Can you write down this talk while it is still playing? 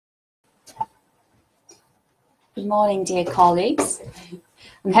Good morning, dear colleagues.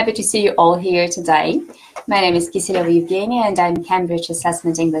 I'm happy to see you all here today. My name is Kiseleva Evgenia and I'm Cambridge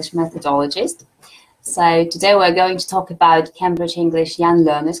Assessment English Methodologist. So today we're going to talk about Cambridge English Young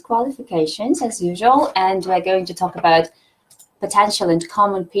Learners Qualifications as usual, and we're going to talk about potential and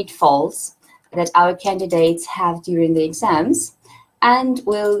common pitfalls that our candidates have during the exams, and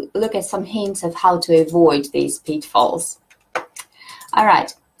we'll look at some hints of how to avoid these pitfalls. All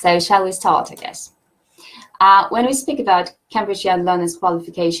right, so shall we start, I guess? When we speak about Cambridge Young Learners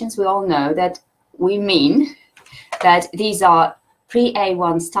Qualifications, we all know that we mean that these are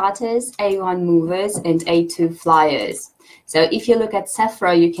pre-A1 starters, A1 movers, and A2 flyers. So if you look at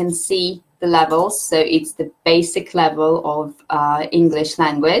CEFRA, you can see the levels. So it's the basic level of English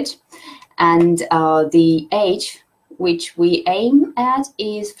language. And the age which we aim at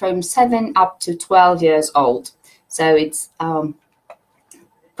is from 7 up to 12 years old. So it's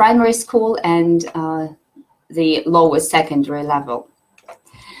primary school and the lower secondary level.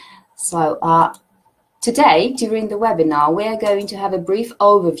 So today, during the webinar, we are going to have a brief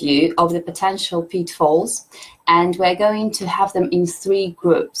overview of the potential pitfalls, and we're going to have them in 3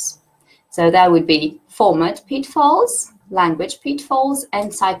 groups. So that would be format pitfalls, language pitfalls,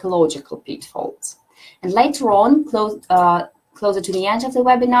 and psychological pitfalls. And later on, closer to the end of the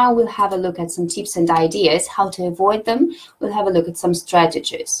webinar, we'll have a look at some tips and ideas, how to avoid them. We'll have a look at some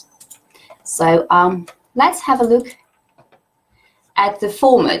strategies. So let's have a look at the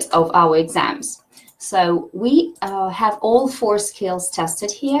format of our exams. So we have all 4 skills tested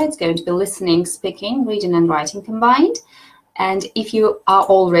here. It's going to be listening, speaking, reading, and writing combined. And if you are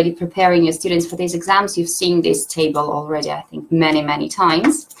already preparing your students for these exams, you've seen this table already, I think, many, many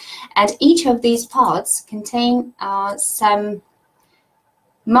times. And each of these parts contain some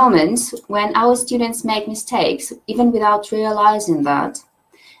moments when our students make mistakes, even without realizing that.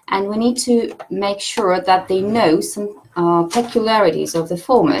 And we need to make sure that they know some peculiarities of the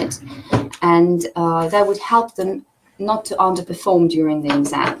format, and that would help them not to underperform during the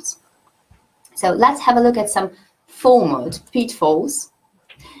exams. So let's have a look at some format pitfalls,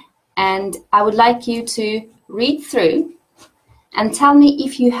 and I would like you to read through and tell me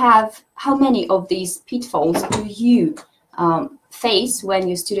if you have, how many of these pitfalls do you face when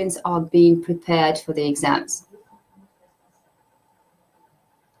your students are being prepared for the exams.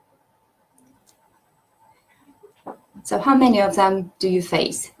 So how many of them do you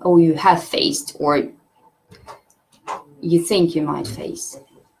face, or you have faced, or you think you might face?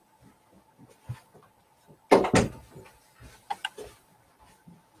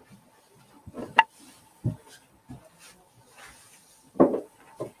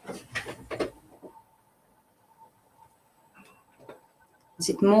 Is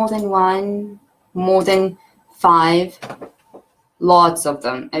it more than 1, more than 5? Lots of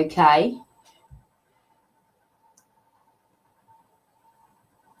them, okay.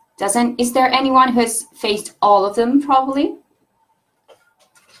 Is there anyone who has faced all of them, probably?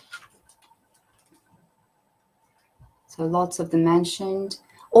 So lots of them mentioned.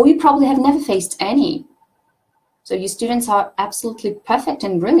 Or you probably have never faced any. So your students are absolutely perfect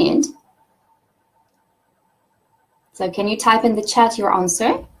and brilliant. So can you type in the chat your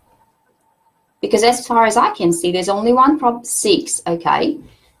answer? Because as far as I can see, there's only one problem. 6, okay.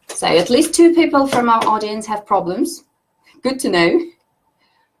 So at least 2 people from our audience have problems. Good to know.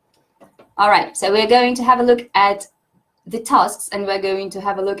 All right, so we're going to have a look at the tasks, and we're going to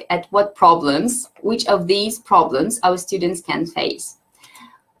have a look at which of these problems our students can face.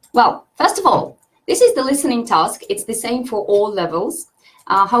 Well, first of all, this is the listening task. It's the same for all levels.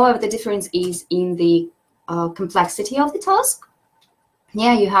 However, the difference is in the complexity of the task.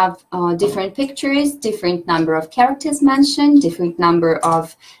 Yeah, you have different pictures, different number of characters mentioned, different number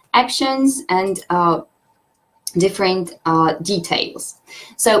of actions, and different details.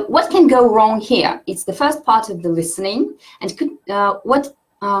 So what can go wrong here? It's the first part of the listening, and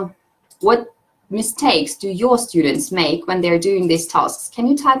what mistakes do your students make when they're doing these tasks? Can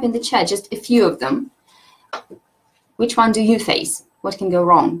you type in the chat just a few of them? Which one do you face? What can go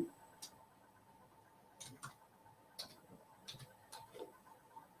wrong?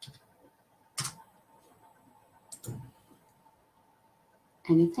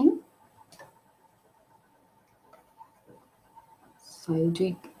 Anything? So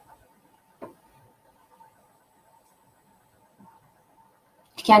it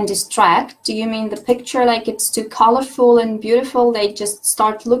can distract. Do you mean the picture, like it's too colorful and beautiful, they just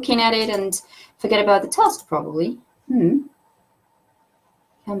start looking at it and forget about the task, probably? Can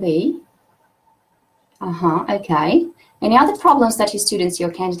be. Okay. Any other problems that your students,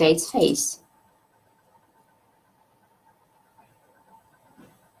 your candidates face?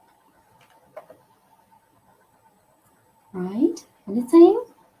 Right? Anything?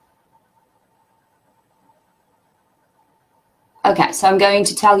 Okay, so I'm going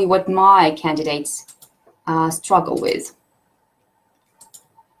to tell you what my candidates struggle with.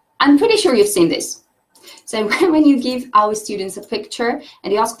 I'm pretty sure you've seen this. So when you give our students a picture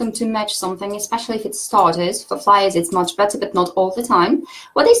and you ask them to match something, especially if it's starters, for flyers it's much better, but not all the time,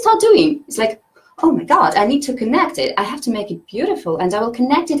 what they start doing is like, oh my God, I need to connect it. I have to make it beautiful, and I will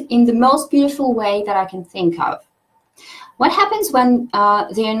connect it in the most beautiful way that I can think of. What happens when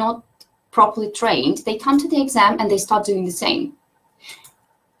they are not properly trained? They come to the exam and they start doing the same.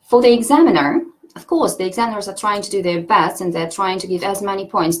 For the examiner, of course, the examiners are trying to do their best and they're trying to give as many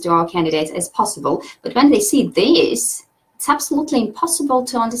points to our candidates as possible. But when they see this, it's absolutely impossible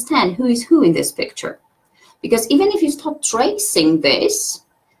to understand who is who in this picture. Because even if you start tracing this,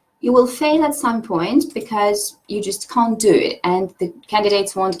 you will fail at some point because you just can't do it, and the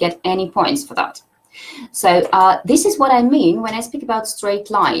candidates won't get any points for that. So this is what I mean when I speak about straight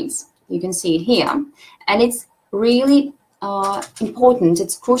lines. You can see it here, and it's really important,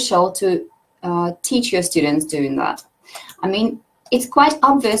 it's crucial to teach your students doing that. I mean, it's quite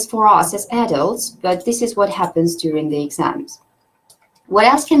obvious for us as adults, but this is what happens during the exams. What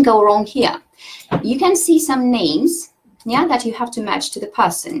else can go wrong here? You can see some names, yeah, that you have to match to the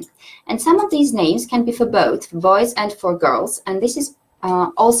person. And some of these names can be for both, for boys and for girls. And this is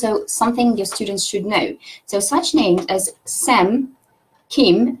also something your students should know. So such names as Sam,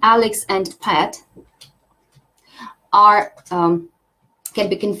 Kim, Alex, and Pat are can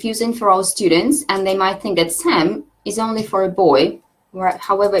be confusing for our students, and they might think that Sam is only for a boy,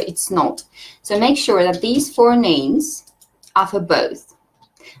 however it's not. So make sure that these 4 names are for both.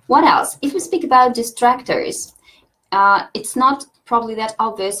 What else? If we speak about distractors, it's not probably that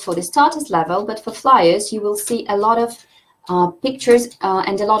obvious for the starters level, but for flyers you will see a lot of pictures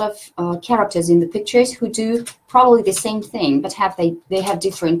and a lot of characters in the pictures who do probably the same thing, but they have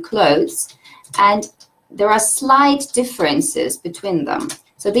different clothes, and there are slight differences between them.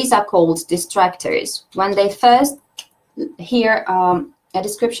 So these are called distractors. When they first hear a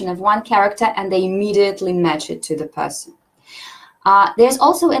description of one character and they immediately match it to the person. There's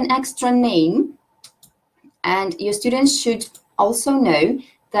also an extra name, and your students should also know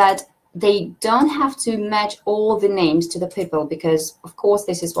that they don't have to match all the names to the people, because of course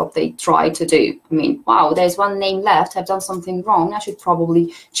this is what they try to do. I mean, wow, there's one name left, I've done something wrong, I should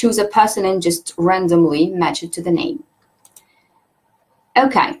probably choose a person and just randomly match it to the name.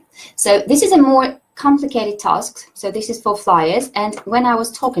 Okay, so this is a more complicated task. So this is for flyers, and when I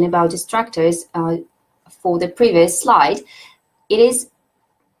was talking about distractors for the previous slide, it is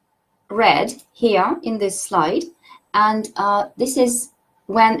red here in this slide, and this is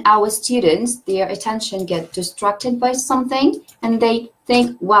when our students, their attention gets distracted by something and they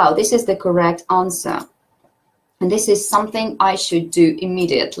think, wow, this is the correct answer, and this is something I should do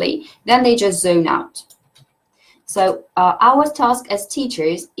immediately. Then they just zone out. So our task as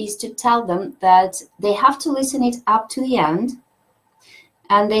teachers is to tell them that they have to listen it up to the end,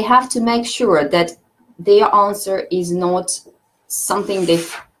 and they have to make sure that their answer is not something they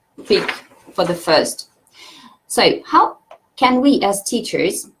pick for the first. So how can we as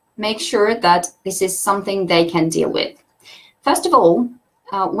teachers make sure that this is something they can deal with? First of all,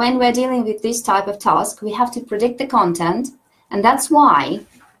 when we're dealing with this type of task, we have to predict the content, and that's why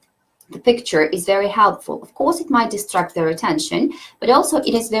the picture is very helpful. Of course, it might distract their attention, but also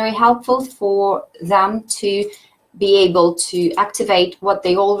it is very helpful for them to be able to activate what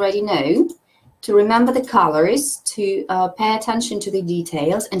they already know, to remember the colors, to pay attention to the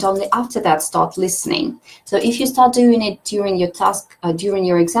details, and only after that start listening. So if you start doing it during your task, during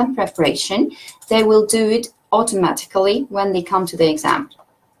your exam preparation, they will do it automatically when they come to the exam.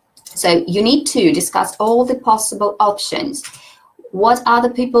 So you need to discuss all the possible options. What are the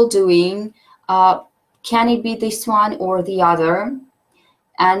people doing? Can it be this one or the other?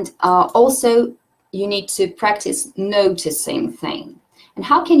 And also you need to practice noticing things. And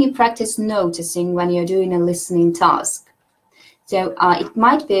how can you practice noticing when you're doing a listening task? So it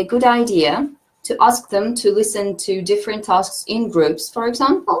might be a good idea to ask them to listen to different tasks in groups, for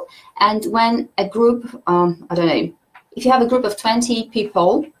example. And when a group, I don't know, if you have a group of 20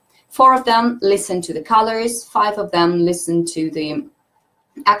 people, 4 of them listen to the colors, 5 of them listen to the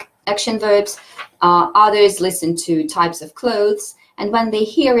action verbs, others listen to types of clothes, and when they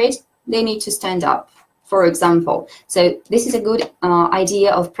hear it, they need to stand up, for example. So this is a good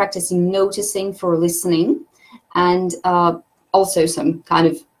idea of practicing noticing for listening, and also some kind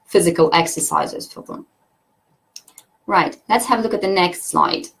of physical exercises for them. Right, let's have a look at the next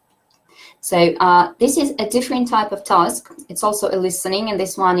slide. So this is a different type of task. It's also a listening, and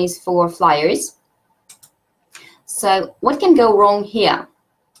this one is for flyers. So what can go wrong here?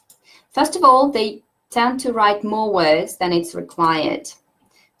 First of all, they tend to write more words than it's required.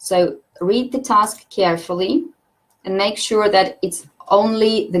 So read the task carefully and make sure that it's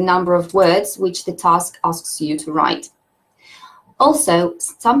only the number of words which the task asks you to write. Also,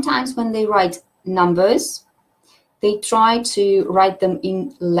 sometimes when they write numbers, they try to write them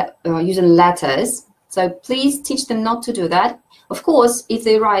in using letters. So please teach them not to do that. Of course, if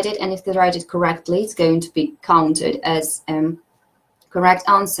they write it and if they write it correctly, it's going to be counted as correct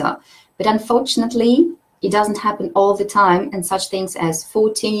answer. But unfortunately, it doesn't happen all the time, and such things as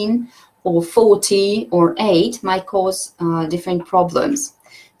 14 or 40 or 8 might cause different problems.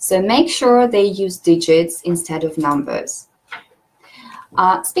 So make sure they use digits instead of numbers.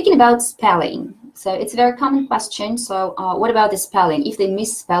 Speaking about spelling, so it's a very common question. So what about the spelling? If they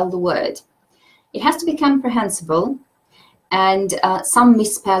misspell the word, it has to be comprehensible, and some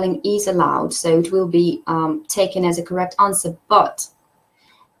misspelling is allowed, so it will be taken as a correct answer. But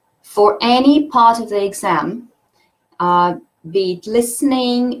for any part of the exam, be it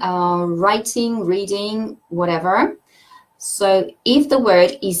listening, writing, reading, whatever, so if the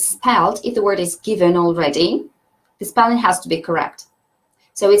word is spelled, if the word is given already, the spelling has to be correct.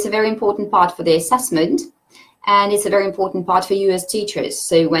 So it's a very important part for the assessment, and it's a very important part for you as teachers.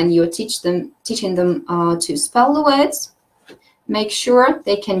 So when you're teaching them to spell the words, make sure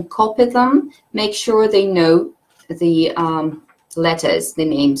they can copy them, make sure they know the letters, the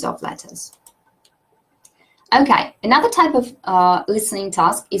names of letters. Okay, another type of listening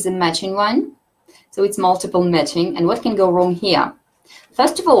task is a matching one. So it's multiple matching, and what can go wrong here?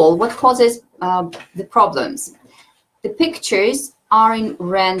 First of all, what causes the problems? The pictures are in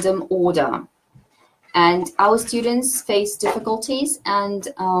random order, and our students face difficulties, and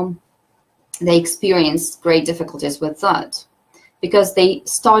they experience great difficulties with that, because they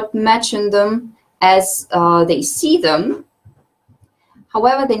start matching them as they see them.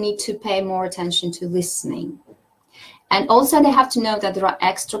 However, they need to pay more attention to listening. And also they have to know that there are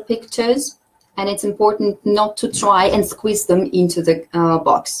extra pictures, and it's important not to try and squeeze them into the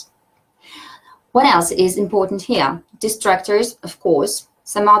box. What else is important here? Distractors, of course.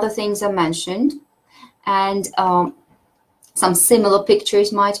 Some other things are mentioned, and some similar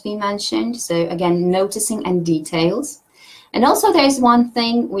pictures might be mentioned. So again, noticing and details. And also there's one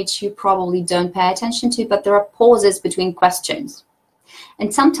thing which you probably don't pay attention to, but there are pauses between questions.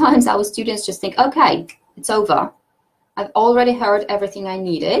 And sometimes our students just think, okay, it's over. I've already heard everything I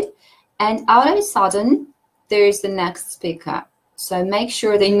needed. And all of a sudden, there's the next speaker. So make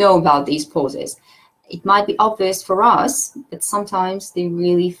sure they know about these pauses. It might be obvious for us, but sometimes they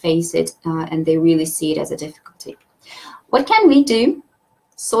really face it and they really see it as a difficulty. What can we do?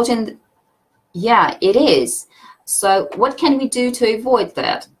 Yeah, it is. So what can we do to avoid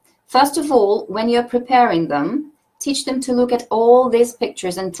that? First of all, when you're preparing them, teach them to look at all these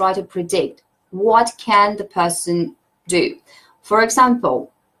pictures and try to predict what can the person do. For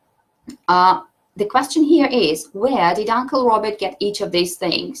example, the question here is, where did Uncle Robert get each of these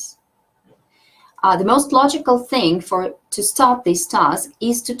things? The most logical thing to start this task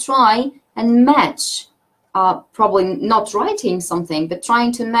is to try and match, probably not writing something, but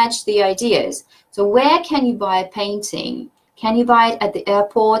trying to match the ideas. So where can you buy a painting? Can you buy it at the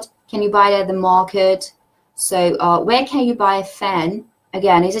airport? Can you buy it at the market? So where can you buy a fan?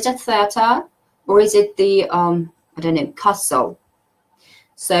 Again, is it a theater or is it the, I don't know, castle?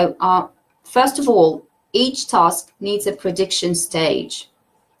 So first of all, each task needs a prediction stage.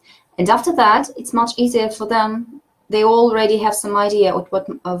 And after that, it's much easier for them. They already have some idea of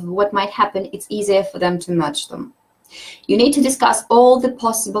what might happen. It's easier for them to match them. You need to discuss all the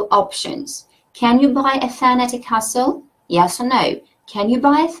possible options. Can you buy a fan at a castle? Yes or no? Can you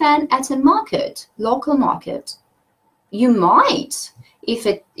buy a fan at a market, local market? You might,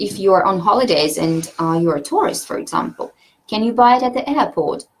 if you're on holidays and you're a tourist, for example. Can you buy it at the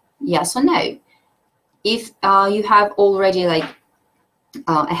airport? Yes or no? If you have already like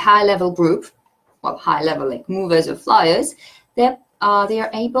a high-level group, well, high-level like movers or flyers, they are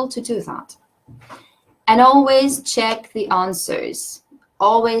able to do that. And always check the answers.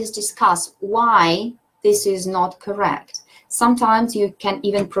 Always discuss why this is not correct. Sometimes you can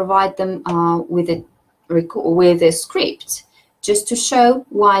even provide them with a script just to show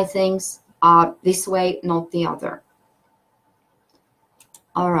why things are this way, not the other.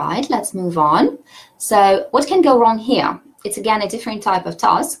 All right, let's move on. So what can go wrong here? It's again a different type of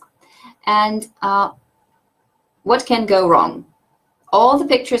task. And what can go wrong? All the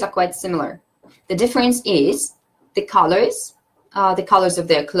pictures are quite similar. The difference is the colors of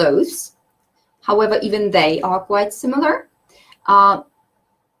their clothes. However, even they are quite similar. The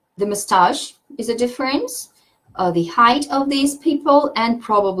mustache is a difference. the height of these people, and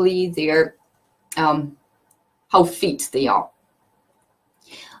probably their how fit they are.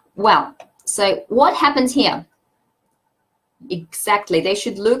 Well, so what happens here? Exactly, they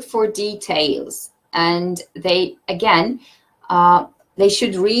should look for details, and they, again, they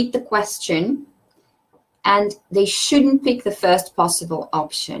should read the question, and they shouldn't pick the first possible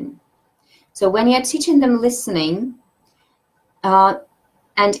option. So when you're teaching them listening,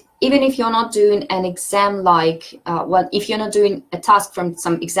 and even if you're not doing an exam like, well, if you're not doing a task from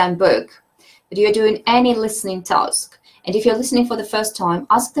some exam book, but you're doing any listening task, and if you're listening for the first time,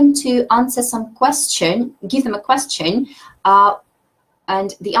 ask them to answer some question, give them a question,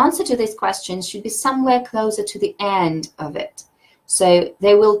 and the answer to this question should be somewhere closer to the end of it. So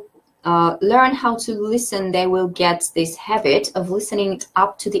they will learn how to listen, they will get this habit of listening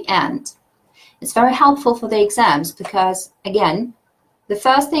up to the end. It's very helpful for the exams because, again, the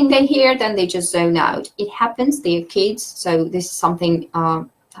first thing they hear, then they just zone out. It happens, they're kids, so this is something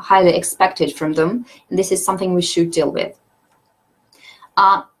highly expected from them, and this is something we should deal with.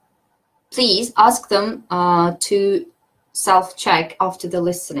 Please ask them to self-check after the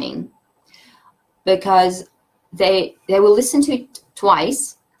listening, because they will listen to it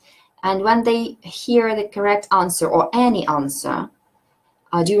twice, and when they hear the correct answer or any answer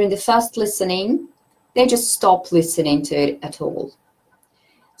during the first listening, they just stop listening to it at all.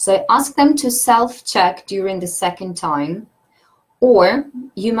 So ask them to self-check during the second time, or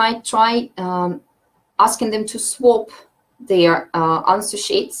you might try asking them to swap their answer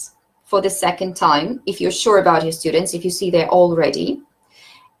sheets for the second time, if you're sure about your students, if you see they're all ready,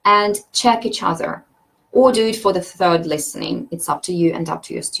 and check each other, or do it for the third listening. It's up to you and up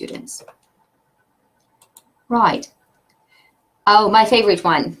to your students. Right. Oh, my favorite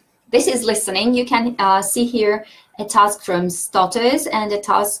one. This is listening. You can see here a task from Stutters and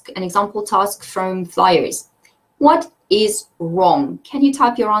an example task from Flyers. What is wrong? Can you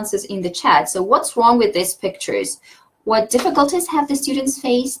type your answers in the chat? So what's wrong with these pictures? What difficulties have the students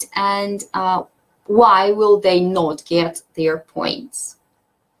faced, and why will they not get their points?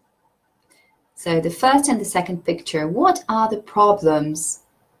 So the first and the second picture, what are the problems?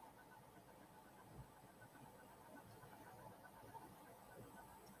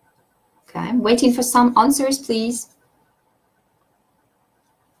 Okay, I'm waiting for some answers, please.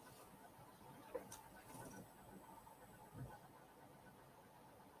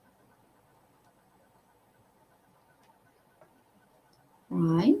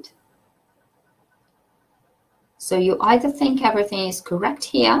 Right. So you either think everything is correct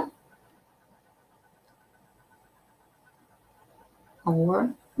here,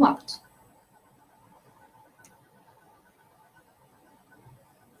 or what?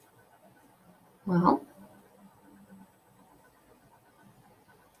 Well,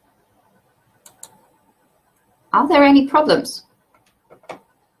 are there any problems?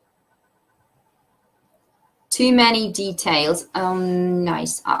 Too many details.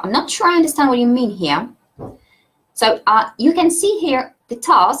 Nice. I'm not sure I understand what you mean here. So you can see here the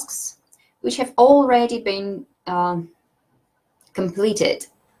tasks which have already been completed.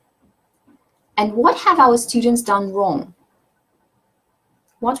 And what have our students done wrong?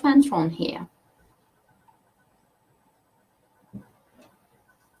 What went wrong here?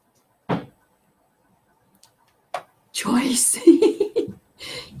 Choice.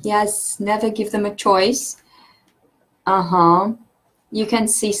 Yes, never give them a choice. You can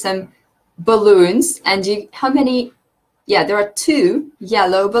see some balloons, and how many? Yeah, there are 2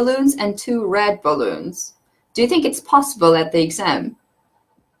 yellow balloons and 2 red balloons. Do you think it's possible at the exam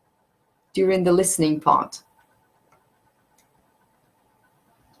during the listening part?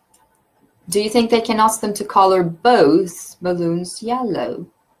 Do you think they can ask them to color both balloons yellow?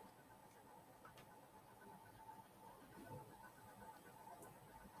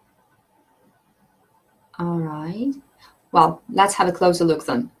 All right. Well, let's have a closer look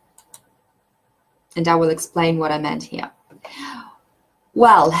then, and I will explain what I meant here.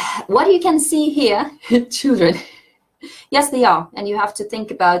 Well, what you can see here, children, yes, they are, and you have to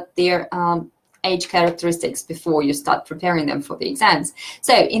think about their age characteristics before you start preparing them for the exams.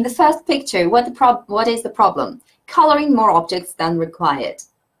 So in the first picture, what is the problem? Coloring more objects than required.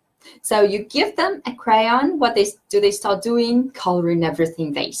 So you give them a crayon, what do they start doing? Coloring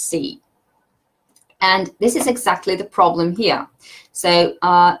everything they see. And this is exactly the problem here. So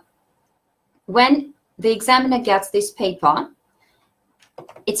when the examiner gets this paper,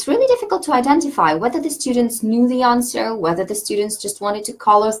 it's really difficult to identify whether the students knew the answer, whether the students just wanted to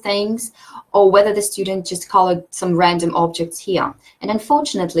color things, or whether the student just colored some random objects here. And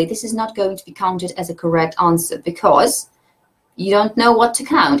unfortunately, this is not going to be counted as a correct answer, because you don't know what to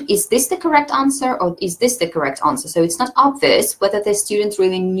count. Is this the correct answer or is this the correct answer? So it's not obvious whether the student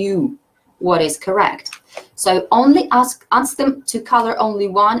really knew what is correct. So only ask them to color only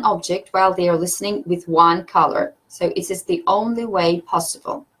one object while they are listening with one color. So it is the only way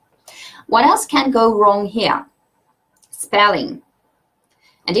possible. What else can go wrong here? Spelling.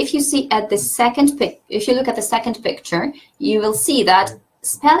 And if you see at the if you look at the second picture, you will see that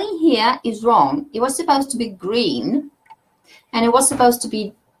spelling here is wrong. It was supposed to be green, and it was supposed to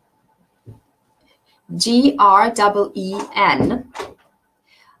be G-R-E-E-N.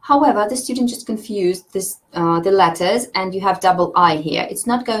 However, the student just confused this, the letters, and you have double I here. It's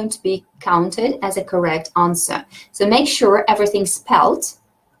not going to be counted as a correct answer. So make sure everything is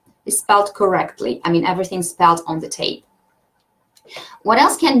spelled correctly. I mean, everything spelled on the tape. What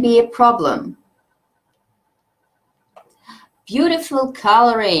else can be a problem? Beautiful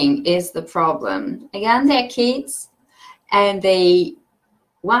coloring is the problem. Again, they're kids, and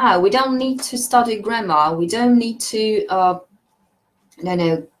wow, we don't need to study grammar. We don't need to,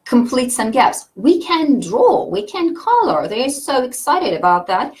 complete some gaps. We can draw, we can color. They're so excited about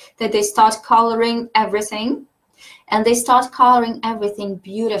that they start coloring everything, and they start coloring everything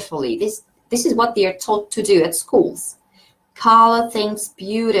beautifully. This is what they are taught to do at schools. Color things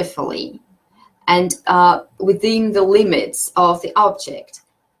beautifully and within the limits of the object.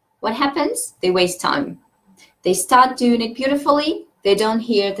 What happens? They waste time. They start doing it beautifully, they don't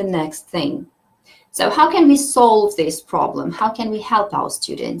hear the next thing. So how can we solve this problem? How can we help our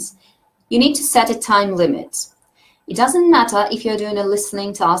students? You need to set a time limit. It doesn't matter if you're doing a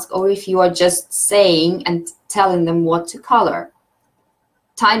listening task or if you are just saying and telling them what to color.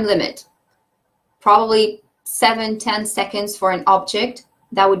 Time limit. Probably 7-10 seconds for an object.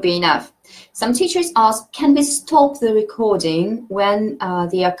 That would be enough. Some teachers ask, can we stop the recording when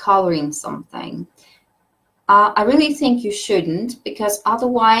they are coloring something? I really think you shouldn't, because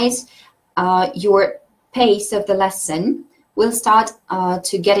otherwise your pace of the lesson will start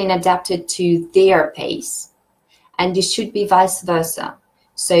to getting adapted to their pace, and it should be vice versa.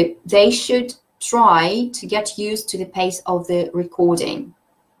 So they should try to get used to the pace of the recording.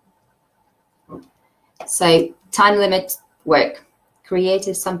 So time limit work.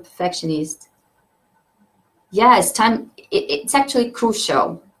 Creative, some perfectionist. Yes, time, it's actually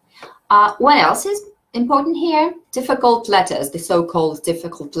crucial. What else is important here? Difficult letters, the so-called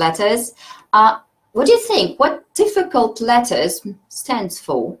difficult letters. What do you think? What difficult letters stands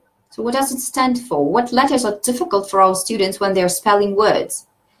for? So what does it stand for? What letters are difficult for our students when they're spelling words?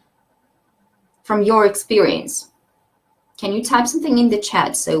 From your experience, can you type something in the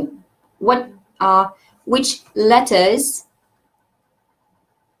chat? So which letters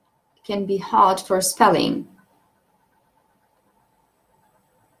can be hard for spelling?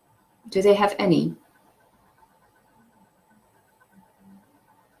 Do they have any?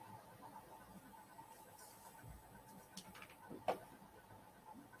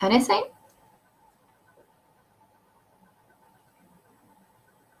 Anything?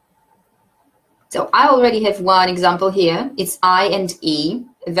 So I already have one example here. It's I and E,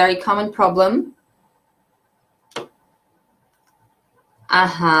 a very common problem.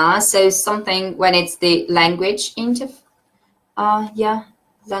 So something when it's the language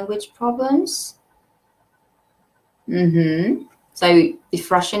language problems. So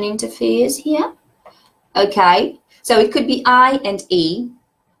if Russian interferes here. Okay, so it could be I and E.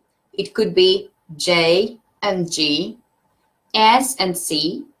 It could be J and G, S and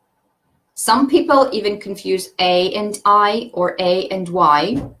C. Some people even confuse A and I or A and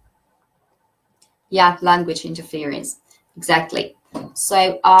Y. Yeah, language interference, exactly.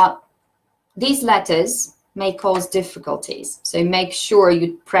 So these letters may cause difficulties, so make sure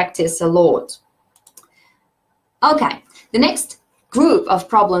you practice a lot. Okay, the next group of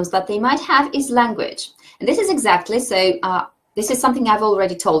problems that they might have is language. And this is exactly, so this is something I've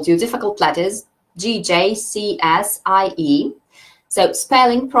already told you, difficult letters, G, J, C, S, I, E. So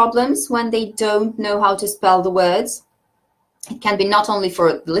spelling problems when they don't know how to spell the words. It can be not only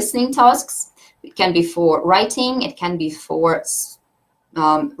for listening tasks, it can be for writing, it can be for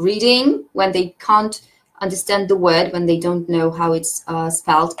reading when they can't understand the word, when they don't know how it's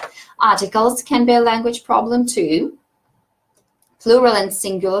spelled. Articles can be a language problem too. Plural and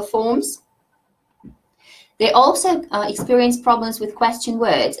singular forms. They also experience problems with question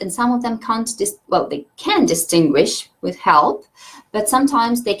words, and some of them they can distinguish with help, but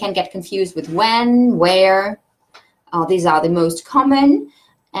sometimes they can get confused with when, where. These are the most common,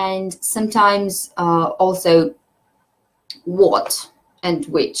 and sometimes also what and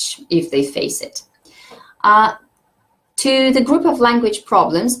which, if they face it. To the group of language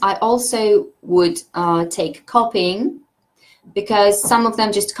problems, I also would take copying, because some of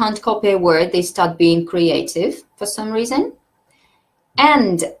them just can't copy a word. They start being creative for some reason.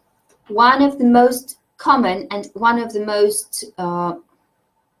 And one of the most common and one of the most,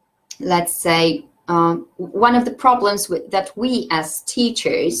 let's say, one of the problems that we as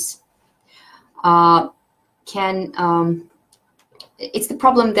teachers it's the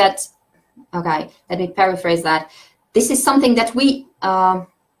problem that, okay, let me paraphrase that. This is something that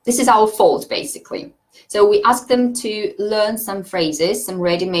this is our fault, basically. So we ask them to learn some phrases, some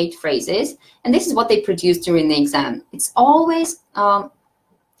ready-made phrases, and this is what they produce during the exam. It's always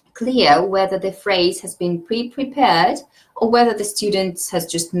clear whether the phrase has been pre-prepared or whether the student has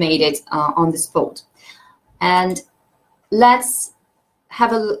just made it on the spot. And let's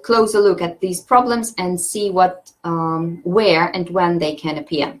have a closer look at these problems and see what, where and when they can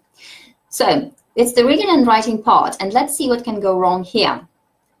appear. So it's the reading and writing part, and let's see what can go wrong here.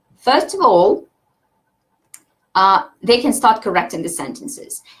 First of all, they can start correcting the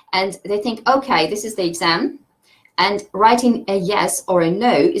sentences, and they think, okay, this is the exam, and writing a yes or a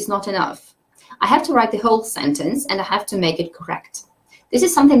no is not enough. I have to write the whole sentence, and I have to make it correct. This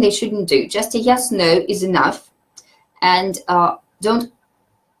is something they shouldn't do. Just a yes, no is enough, and don't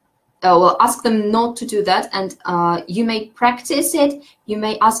well, ask them not to do that, and you may practice it. You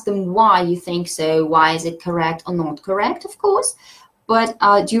may ask them why you think so, why is it correct or not correct, of course, but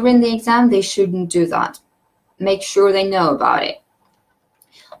during the exam, they shouldn't do that. Make sure they know about it.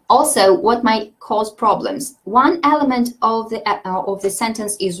 Also, what might cause problems? One element of the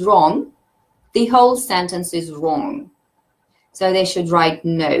sentence is wrong. The whole sentence is wrong. So they should write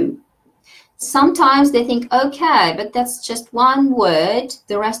no. Sometimes they think, okay, but that's just one word.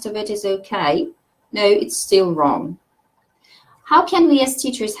 The rest of it is okay. No, it's still wrong. How can we as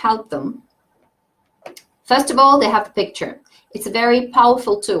teachers help them? First of all, they have a picture. It's a very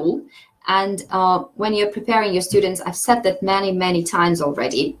powerful tool. And when you're preparing your students, I've said that many, many times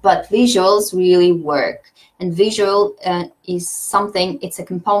already, but visuals really work. And visual is something, it's a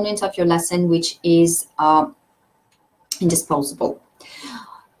component of your lesson which is indispensable.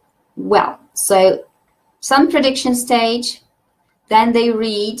 Well, so some prediction stage, then they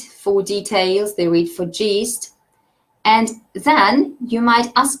read for details, they read for gist, and then you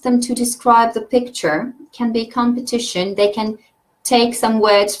might ask them to describe the picture. It can be competition. They can take some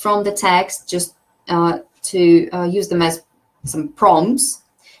words from the text just to use them as some prompts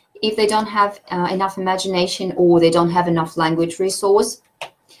if they don't have enough imagination or they don't have enough language resource,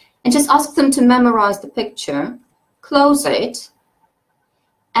 and just ask them to memorize the picture, close it,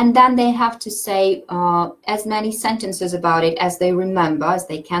 and then they have to say as many sentences about it as they remember, as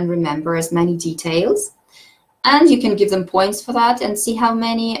they can remember, as many details. And you can give them points for that and see how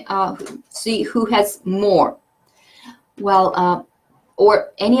many, see who has more. Well,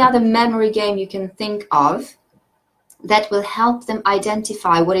 or any other memory game you can think of that will help them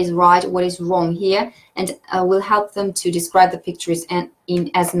identify what is right, what is wrong here, and will help them to describe the pictures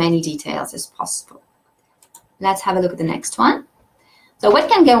in as many details as possible. Let's have a look at the next one. So what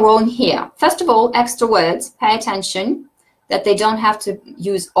can go wrong here? First of all, extra words. Pay attention that they don't have to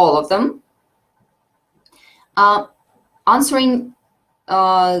use all of them. Answering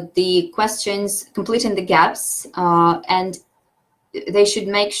the questions, completing the gaps, and they should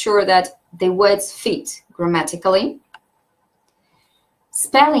make sure that the words fit grammatically.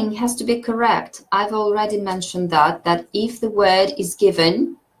 Spelling has to be correct. I've already mentioned that if the word is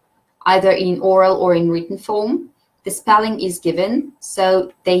given, either in oral or in written form, the spelling is given,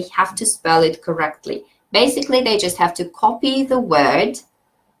 so they have to spell it correctly. Basically, they just have to copy the word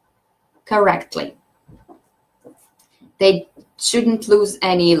correctly. They shouldn't lose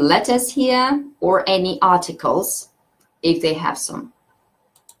any letters here or any articles if they have some.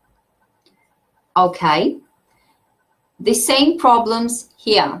 Okay. The same problems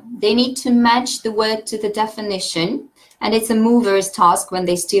here. They need to match the word to the definition, and it's a mover's task when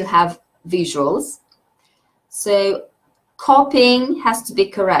they still have visuals. So copying has to be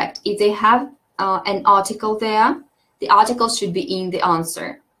correct. If they have an article there, the article should be in the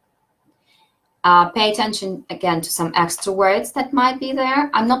answer. Pay attention again to some extra words that might be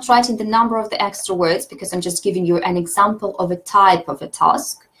there. I'm not writing the number of the extra words because I'm just giving you an example of a type of a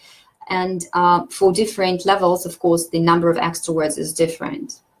task. And for different levels, of course, the number of extra words is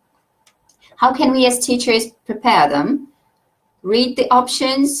different. How can we as teachers prepare them? Read the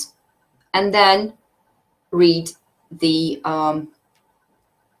options and then read the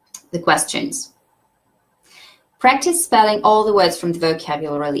questions. Practice spelling all the words from the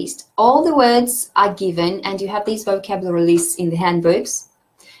vocabulary list. All the words are given, and you have these vocabulary lists in the handbooks.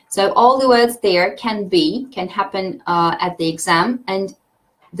 So all the words there can happen at the exam, and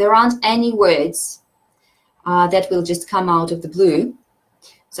there aren't any words that will just come out of the blue.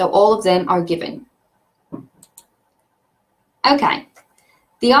 So all of them are given. Okay,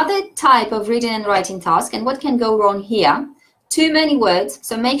 the other type of reading and writing task, and what can go wrong here, too many words,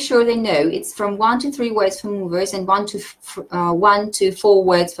 so make sure they know it's from 1 to 3 words for movers and 1 to 4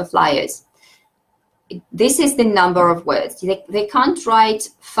 words for flyers. This is the number of words. They can't write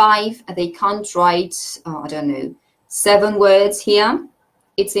 5, they can't write, I don't know, 7 words here.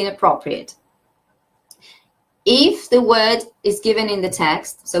 It's inappropriate. If the word is given in the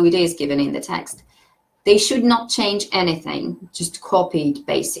text, so it is given in the text, they should not change anything, just copy it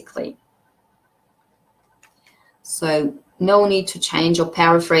basically. So no need to change or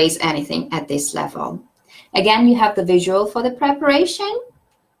paraphrase anything at this level. Again, you have the visual for the preparation,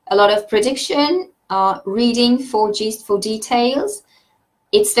 a lot of prediction, reading for gist, for details.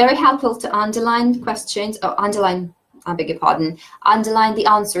 It's very helpful to underline questions, or underline, I beg your pardon, underline the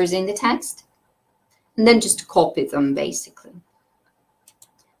answers in the text, and then just copy them basically.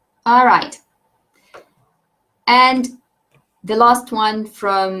 All right. And the last one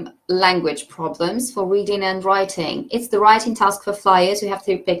from language problems for reading and writing. It's the writing task for flyers. You have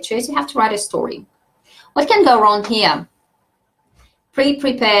 3 pictures. You have to write a story. What can go wrong here?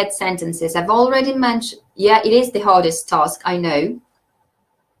 Pre-prepared sentences. I've already mentioned, yeah, it is the hardest task, I know.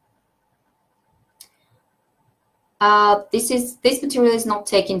 This material is not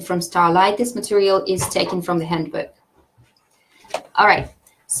taken from Starlight. This material is taken from the handbook. All right.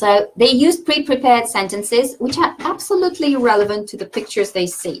 So they use pre-prepared sentences, which are absolutely irrelevant to the pictures they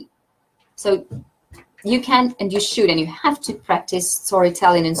see. So you can, and you should, and you have to practice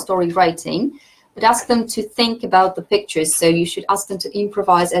storytelling and story writing, but ask them to think about the pictures. So you should ask them to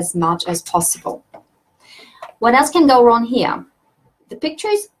improvise as much as possible. What else can go wrong here? The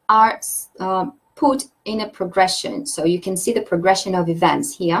pictures are put in a progression. So you can see the progression of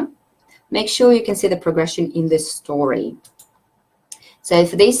events here. Make sure you can see the progression in the story. So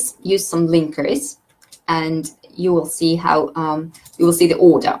for this, use some linkers, and you will see how you will see the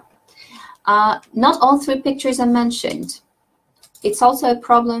order. Not all 3 pictures are mentioned. It's also a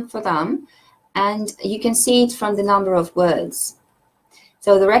problem for them, and you can see it from the number of words.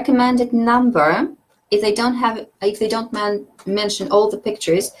 So the recommended number, if they don't mention all the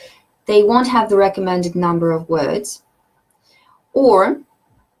pictures, they won't have the recommended number of words. Or,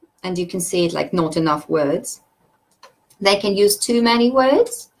 and you can see it like not enough words. They can use too many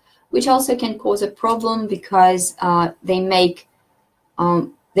words, which also can cause a problem because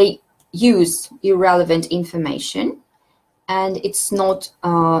they use irrelevant information, and it's not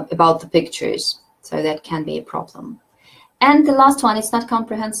about the pictures, so that can be a problem. And the last one is not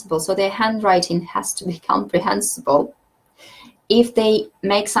comprehensible, so their handwriting has to be comprehensible. If they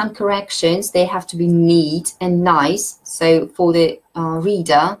make some corrections, they have to be neat and nice, so for the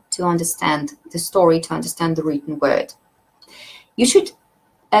reader to understand the story, to understand the written word. You should,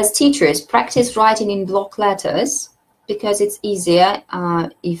 as teachers, practice writing in block letters because it's easier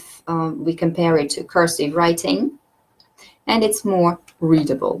if we compare it to cursive writing, and it's more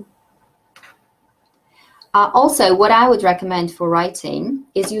readable. Also, what I would recommend for writing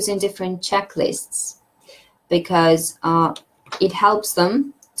is using different checklists, because it helps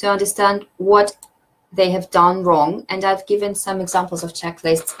them to understand what they have done wrong. And I've given some examples of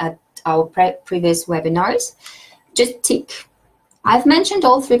checklists at our previous webinars. Just tick. I've mentioned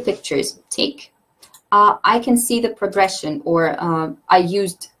all 3 pictures. Tick. I can see the progression, or I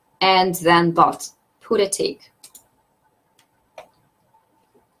used and then but. Put a tick.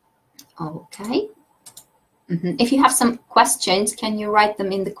 Okay. If you have some questions, can you write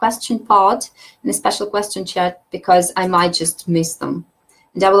them in the question part, in the special question chat, because I might just miss them.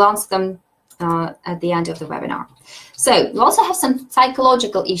 And I will answer them at the end of the webinar. So we also have some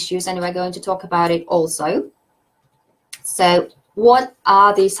psychological issues, and we're going to talk about it also. So what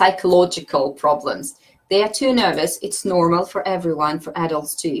are the psychological problems? They are too nervous. It's normal for everyone, for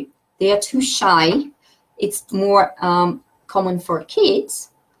adults too. They are too shy. It's more common for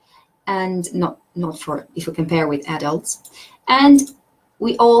kids, and not for, if you compare with adults. And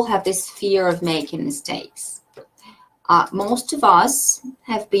we all have this fear of making mistakes. Most of us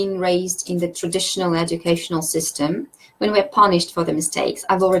have been raised in the traditional educational system when we're punished for the mistakes.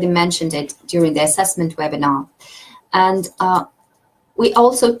 I've already mentioned it during the assessment webinar. And we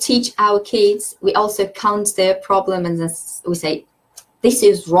also teach our kids, we also count their problem, and we say, this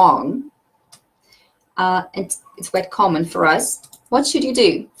is wrong. And it's quite common for us. What should you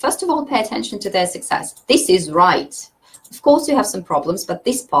do? First of all, pay attention to their success. This is right. Of course, you have some problems, but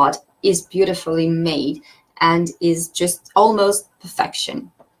this part is beautifully made and is just almost perfection.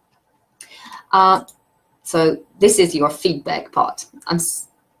 So this is your feedback part.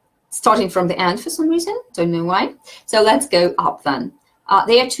 starting from the end for some reason, don't know why. So let's go up then.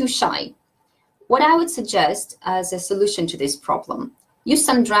 They are too shy. What I would suggest as a solution to this problem, use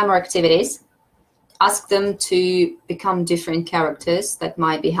some drama activities, ask them to become different characters. That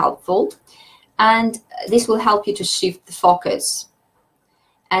might be helpful. And this will help you to shift the focus.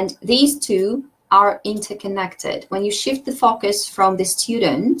 And these two are interconnected. When you shift the focus from the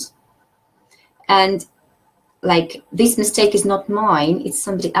student and like, this mistake is not mine, it's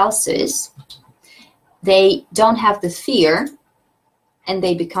somebody else's, they don't have the fear and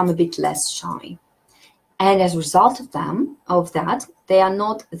they become a bit less shy. And as a result of that, they are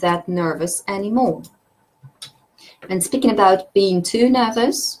not that nervous anymore. And speaking about being too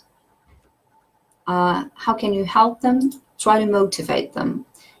nervous, how can you help them? Try to motivate them.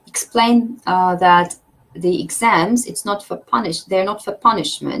 Explain that the exams, it's not for they're not for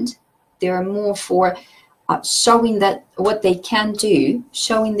punishment. They're more for showing that what they can do,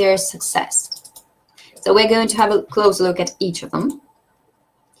 showing their success. So we're going to have a close look at each of them.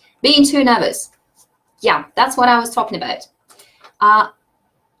 Being too nervous. Yeah, that's what I was talking about.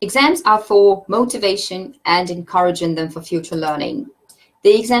 Exams are for motivation and encouraging them for future learning.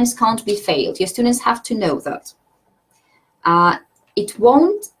 The exams can't be failed. Your students have to know that. It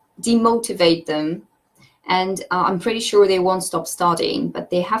won't demotivate them, and I'm pretty sure they won't stop studying, but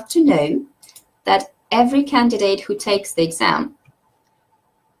they have to know that every candidate who takes the exam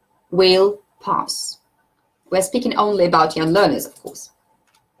will pass. We're speaking only about young learners, of course.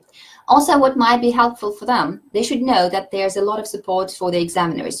 Also, what might be helpful for them, they should know that there's a lot of support for the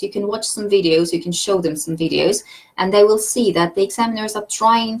examiners. You can watch some videos, you can show them some videos, and they will see that the examiners are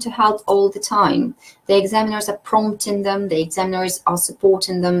trying to help all the time. The examiners are prompting them, the examiners are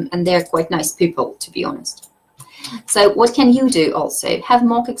supporting them, and they're quite nice people, to be honest. So what can you do also? Have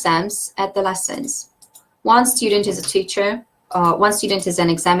mock exams at the lessons. One student is a teacher, one student is an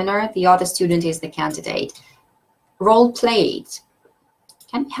examiner, the other student is the candidate. Role play it.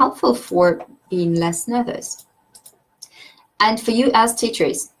 Can be helpful for being less nervous. And for you as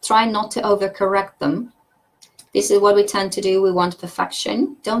teachers, try not to overcorrect them. This is what we tend to do. We want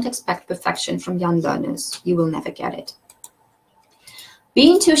perfection. Don't expect perfection from young learners. You will never get it.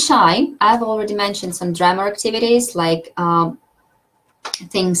 Being too shy, I've already mentioned some drama activities like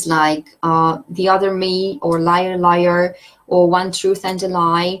things like The Other Me or Liar Liar or One Truth and a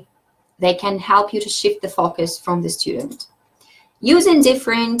Lie. They can help you to shift the focus from the student. Using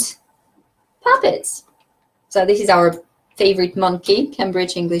different puppets. So this is our favorite monkey,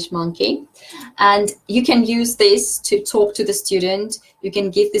 Cambridge English monkey. And you can use this to talk to the student. You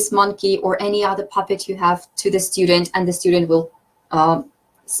can give this monkey or any other puppet you have to the student, and the student will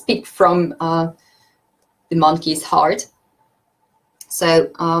speak from the monkey's heart.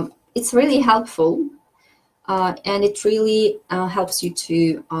 So it's really helpful, and it really helps you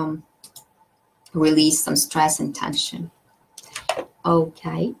to release some stress and tension.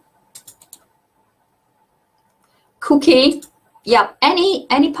 Okay. Cookie. Yeah,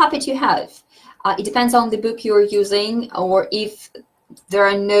 any puppet you have. It depends on the book you're using, or if there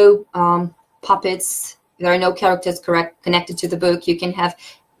are no puppets, there are no characters connected to the book, you can have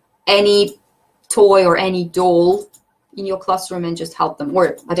any toy or any doll in your classroom and just help them.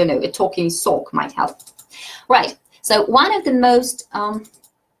 Or, I don't know, a talking sock might help. Right. So one of the most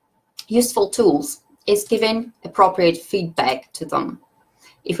useful tools is giving appropriate feedback to them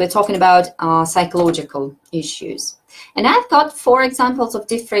if we're talking about psychological issues. And I've got 4 examples of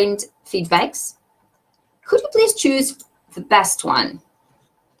different feedbacks. Could you please choose the best one?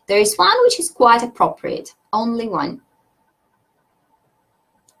 There is one which is quite appropriate, only one.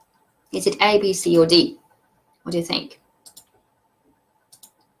 Is it A, B, C, or D? What do you think?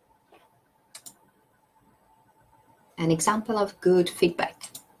 An example of good feedback.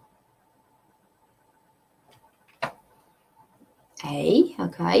 A,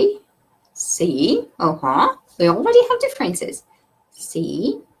 okay. C, we already have differences.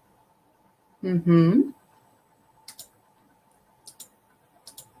 C,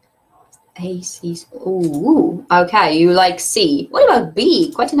 A, C, ooh, okay, you like C. What about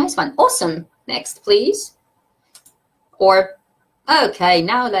B? Quite a nice one. Awesome. Next, please. Or, okay,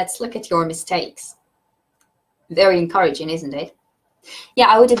 now let's look at your mistakes. Very encouraging, isn't it? Yeah,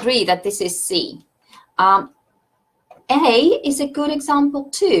 I would agree that this is C. A is a good example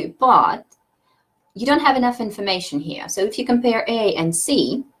too, but you don't have enough information here. So if you compare A and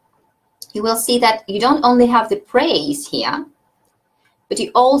C, you will see that you don't only have the praise here, but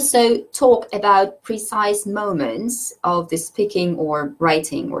you also talk about precise moments of the speaking or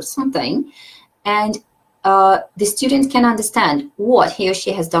writing or something, and the student can understand what he or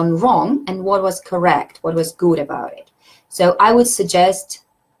she has done wrong and what was correct, what was good about it. So I would suggest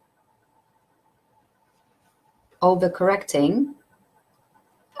overcorrecting,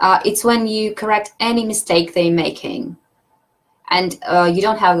 it's when you correct any mistake they're making. And you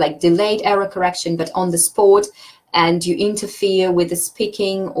don't have like delayed error correction, but on the spot, and you interfere with the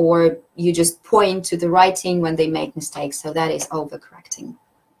speaking, or you just point to the writing when they make mistakes. So that is overcorrecting.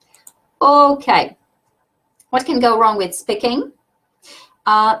 Okay, what can go wrong with speaking?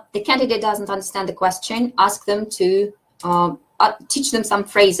 The candidate doesn't understand the question. Ask them to teach them some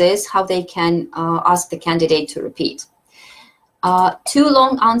phrases, how they can ask the candidate to repeat. Too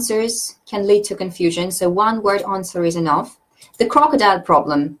long answers can lead to confusion, so one word answer is enough. The crocodile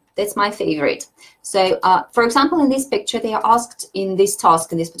problem, that's my favorite. So, for example, in this picture, they are asked in this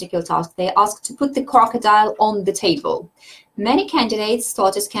task, in this particular task, they are asked to put the crocodile on the table. Many candidates,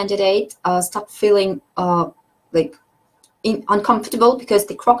 status candidates, start feeling uncomfortable because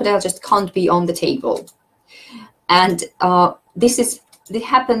the crocodile just can't be on the table. And this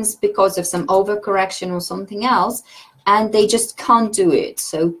happens because of some overcorrection or something else, and they just can't do it.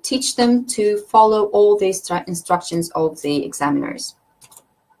 So teach them to follow all these instructions of the examiners.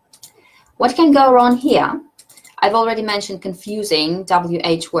 What can go wrong here? I've already mentioned confusing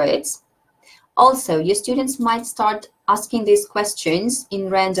WH words. Also, your students might start asking these questions in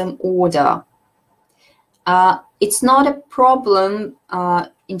random order. It's not a problem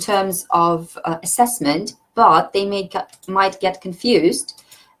in terms of assessment, but they might get confused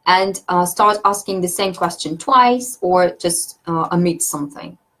and start asking the same question twice, or just omit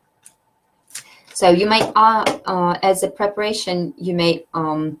something. So you may, as a preparation, you may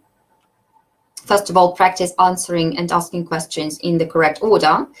first of all practice answering and asking questions in the correct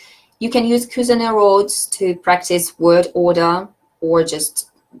order. You can use Kuznets to practice word order, or just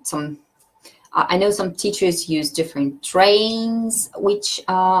some. I know some teachers use different trains which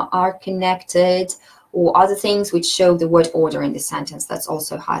are connected, or other things which show the word order in the sentence. That's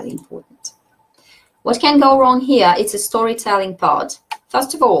also highly important. What can go wrong here? It's a storytelling part.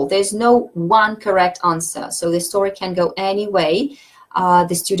 First of all, there's no one correct answer, so the story can go any way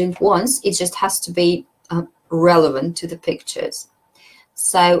the student wants. It just has to be relevant to the pictures.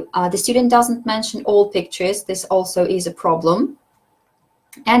 So the student doesn't mention all pictures. This also is a problem.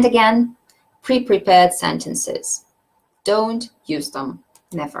 And again, pre-prepared sentences. Don't use them,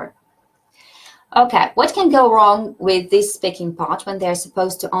 never. Okay, what can go wrong with this speaking part when they're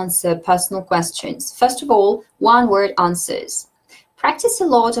supposed to answer personal questions? First of all, one-word answers. Practice a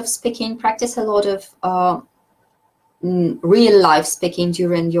lot of speaking, practice a lot of real-life speaking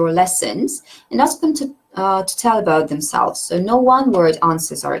during your lessons, and ask them to tell about themselves. So no one-word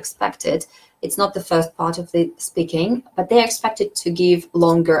answers are expected. It's not the first part of the speaking, but they're expected to give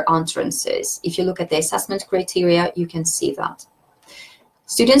longer utterances. If you look at the assessment criteria, you can see that.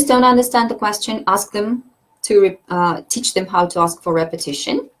 Students don't understand the question, ask them to teach them how to ask for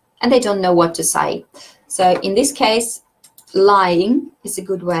repetition, and they don't know what to say. So in this case, lying is a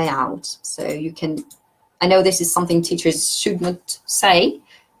good way out. So you can, I know this is something teachers should not say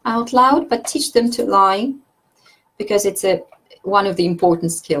out loud, but teach them to lie, because it's one of the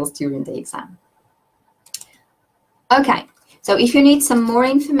important skills during the exam. Okay, so if you need some more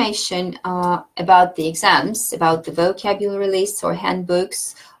information about the exams, about the vocabulary lists or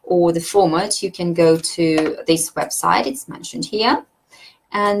handbooks or the format, you can go to this website, it's mentioned here,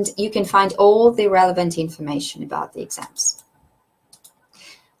 and you can find all the relevant information about the exams.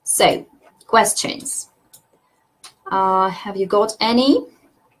 So, questions. Have you got any?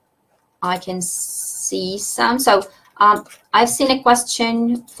 I can see some. So, I've seen a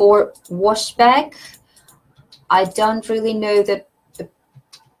question for washback. I don't really know the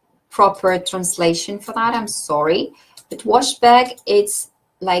proper translation for that, I'm sorry. But washback, it's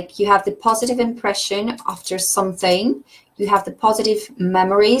like you have the positive impression after something, you have the positive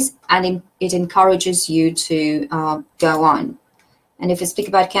memories, and it encourages you to go on. And if you speak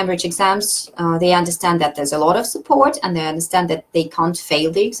about Cambridge exams, they understand that there's a lot of support, and they understand that they can't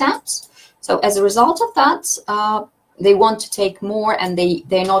fail the exams. So as a result of that, they want to take more, and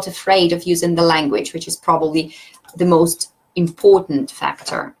they're not afraid of using the language, which is probably the most important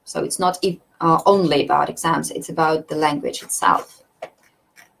factor. So it's not only about exams, it's about the language itself.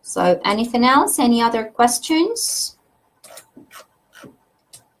 So anything else? Any other questions?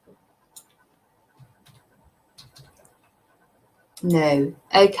 No.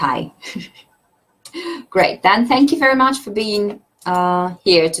 Okay. Great. Dan, thank you very much for being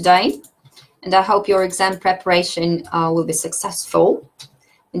here today. And I hope your exam preparation will be successful,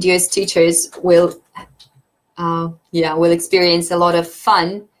 and you as teachers will experience a lot of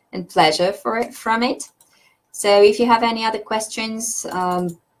fun and pleasure from it. So if you have any other questions,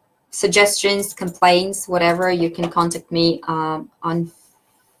 suggestions, complaints, whatever, you can contact me on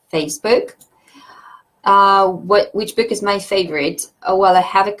Facebook. which book is my favorite? Oh, well, I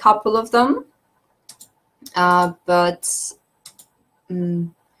have a couple of them, but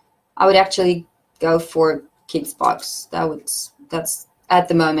I would actually go for kids' books. That's at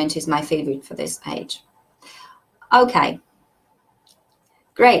the moment is my favorite for this age. Okay,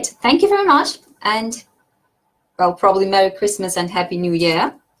 great. Thank you very much, and well, probably Merry Christmas and Happy New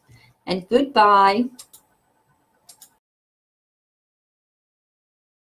Year, and goodbye.